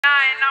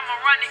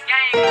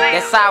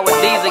That's how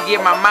with Diesel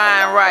get my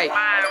mind right.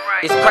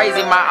 It's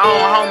crazy, my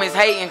own homies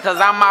hating, cause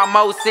I'm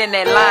almost in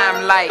that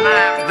limelight.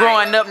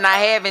 Growing up not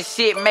having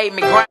shit made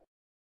me grind.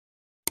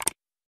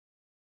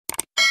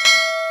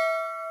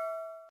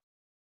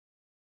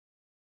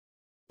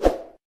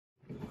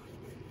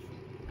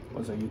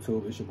 What's up,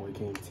 YouTube? It's your boy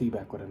King T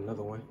back with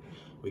another one.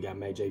 We got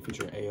Mac J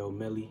featuring A.O.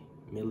 Millie.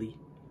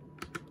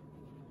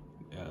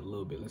 Yeah, a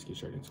little bit. Let's get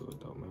straight into it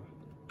though, man.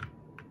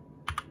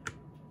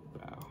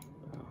 Bow.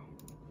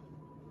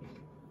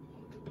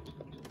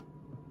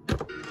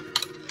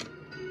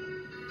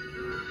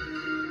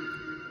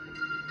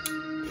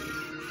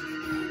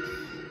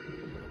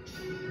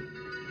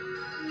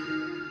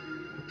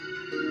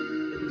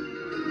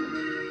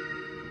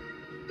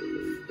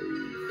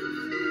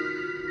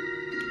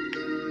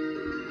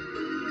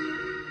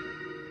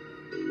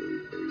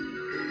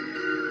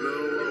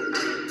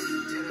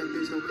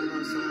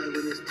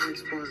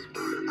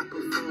 I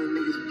put four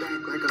niggas back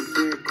like I'm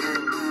Derek Carr.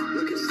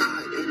 Look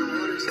inside, ain't no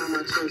water inside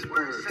my chest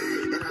bar.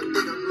 And I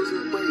think I'm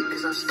losing weight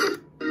cause I still.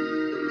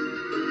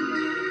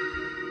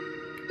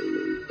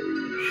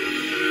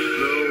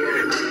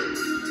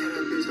 Tell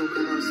that bitch don't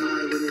come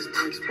outside when it's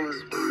text bar.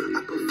 I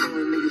put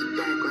four niggas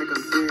back like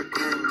I'm Derek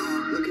Carr.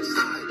 Look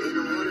inside, ain't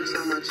no water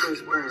inside my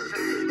chest bar.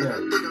 And I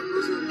think I'm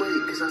losing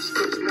weight cause I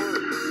still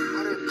smart.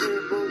 I done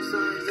played both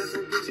sides, that's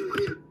what gets you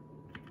hit.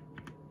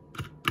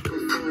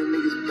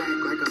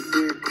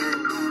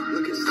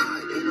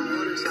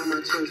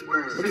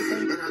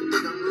 And I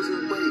think I'm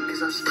losing weight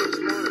cause I still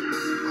smart.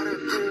 I done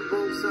played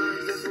both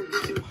sides, that's what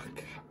gets you hit.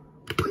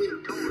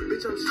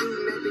 Bitch, I'm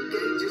shooting at the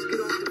gate, just get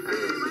off the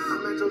fence.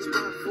 I'm at your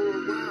spot for a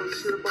while,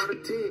 shit about a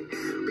 10.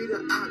 Be the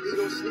op, he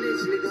gon'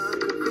 snitch, nigga, I'm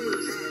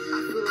convinced. I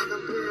feel like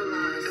I'm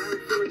paralyzed, I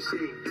ain't feeling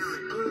shit.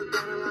 Plug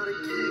got a lot of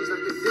keys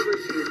like a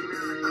dealership.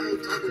 I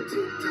ain't talking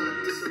TikTok,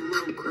 just a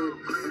little clip.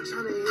 I'm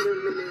tryna hit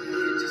him in the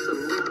head, just a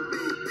little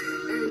bit.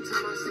 Every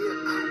time I see a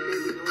op, they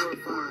get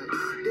horrified.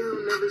 They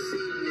don't never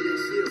see me, they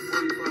see a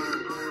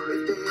 45.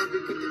 If they ever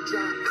get the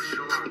drop,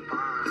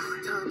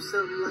 time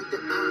something like the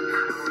op.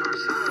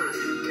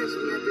 Catch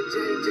me at the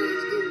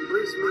JJ's getting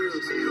brisk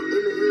meals. In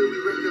the hood, we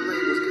record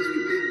labels cause we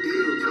big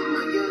deals.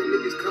 My young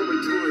niggas come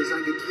with toys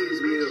like a kid's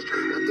meal.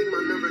 I think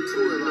my number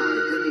 2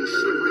 alive, that ain't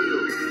shit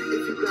real.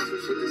 If you got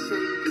some shit to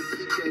say, you can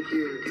keep that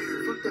there.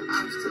 Fuck the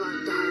ops till I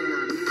die and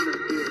I mean that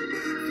there.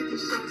 50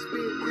 shots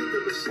being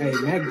quicker, but shit. Hey,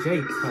 Mac J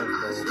tough,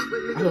 bro.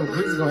 I don't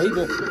think he's gonna eat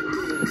it.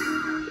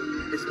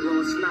 It's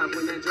blowing snot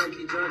when that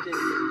junkie drunken.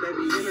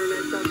 Baby,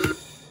 internet thunder.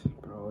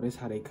 Bro, this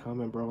how they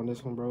coming, bro, on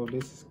this one, bro.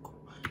 This is cool.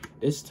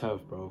 It's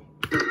tough, bro.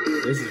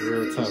 This is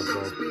real tough,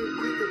 bro.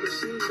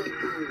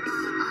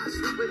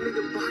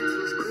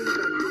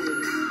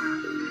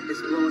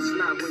 It's blowing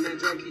snot when that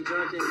junkie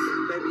drunken.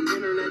 Baby,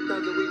 internet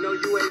thunder, we know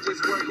you ain't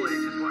just working.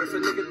 If a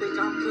nigga think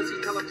I'm pussy,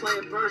 tell him play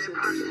in person.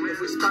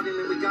 If we spotting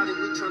and we got it,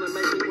 we tryna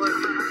make it work.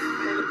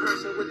 Ain't a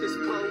person with this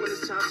pole with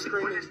his chop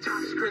screaming.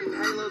 Sprinting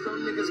halos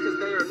on niggas cause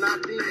they are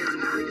not demons.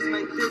 Niggas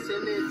make this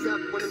and then duck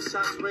when them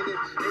shots ringing.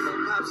 Ain't no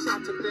pop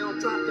shots if they don't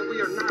drop, then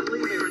we are not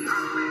leaving.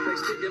 They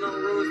sticking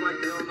on rules like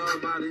they don't know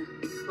about it.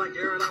 Like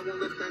Aaron, I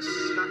won't lift that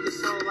shit, knock your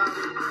soul out of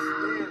it.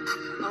 Man,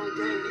 on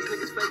game, these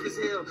niggas fake as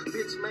hell.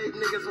 Bitch made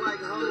niggas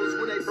like hoes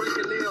when they break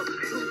a nail.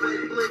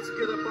 Two-way blitz,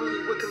 get up on me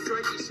with them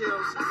Drakey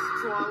shells.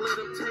 Before I let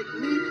them take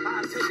me,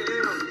 I take a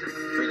L.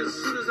 Free the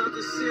shooters out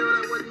the cell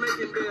that wasn't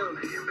making bail.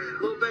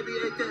 Little baby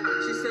ate that,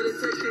 she said it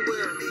tasted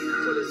well.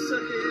 Put a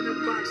sucker in the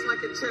box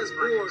like a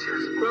chessboard.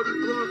 Brody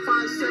blowing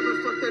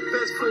 5-7, fuck that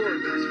best for him.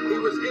 He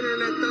was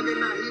internet thugging,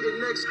 now he the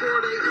next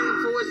score. They aim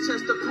for his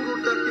chest, the poodle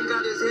duck and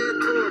got his head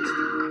towards.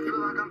 I feel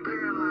like I'm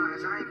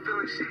paralyzed, I ain't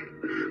feeling shit.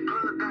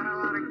 Plug got a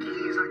lot of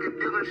keys like a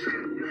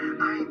dealership.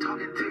 I ain't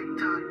talking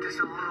TikTok,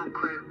 this a little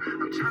clip.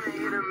 I'm tryna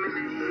hit him in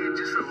the head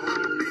just a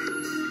little bit.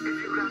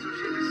 If you got some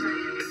shit to say,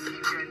 you can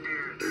keep that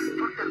there.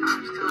 Fuck the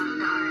ops till I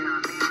die and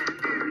I mean that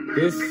there.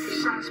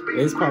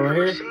 This part right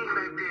here.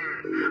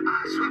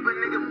 I sweep a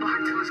nigga block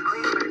till it's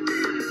clean back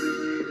there.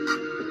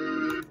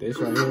 This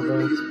right here, bro.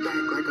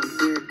 Back like I'm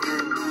Derek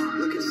Carr.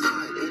 Look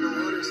inside, ain't no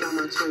water inside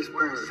my chest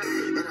bar.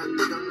 And I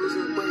think I'm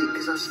losing weight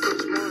cause I still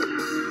smart.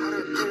 I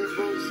done played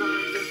both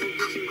sides, that's what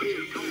gets you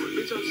hit.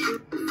 Bitch, I'm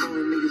shooting four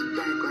niggas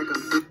back like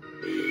I'm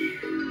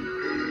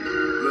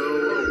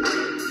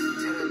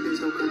Tell that bitch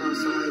don't come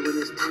outside when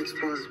it's text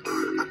bar.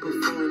 I put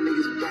four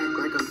niggas back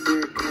like I'm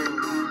Derek Carr.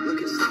 Look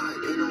inside,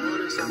 ain't no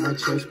water inside my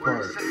chest bar.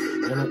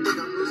 And I think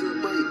I'm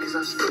losing weight cause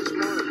I still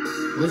smart.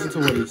 Listen to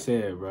what he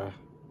said, bro.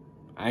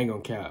 I ain't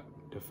gonna cap.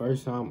 The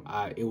first time,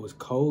 it was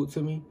cold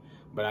to me,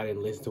 but I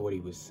didn't listen to what he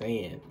was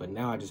saying. But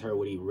now I just heard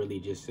what he really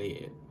just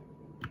said.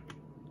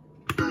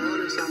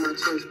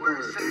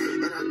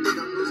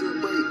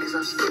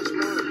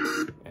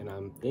 And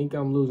I think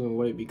I'm losing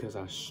weight because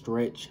I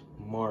stretch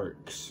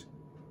marks.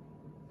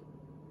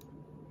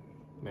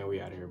 Man,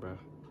 we out of here, bro.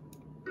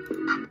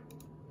 Yeah,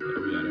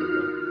 we out of here,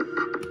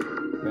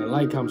 bro. Man,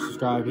 like, comment,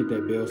 subscribe, hit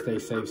that bell, stay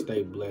safe,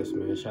 stay blessed,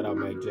 man. Shout out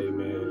Mac J,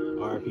 man.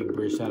 R.I.P.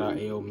 Bridge, shout out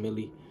A.O.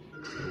 Millie.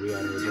 And we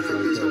out here just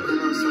like that.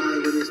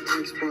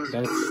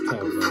 That's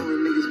tough, bro.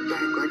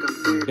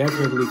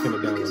 definitely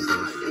finna download this.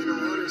 Ain't no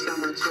water inside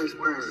my chest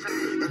burn.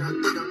 And I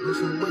think I'm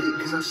losing weight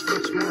cause I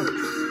stretch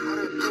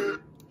more.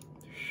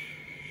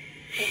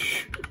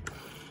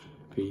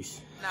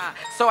 Peace.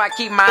 So I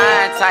keep my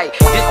eye tight,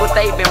 this what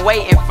they been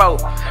waiting for.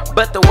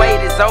 But the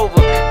wait is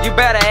over. You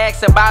better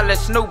ask about Lil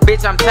Snoop,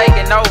 bitch, I'm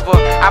taking over.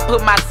 I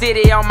put my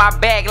city on my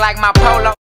back like my polo.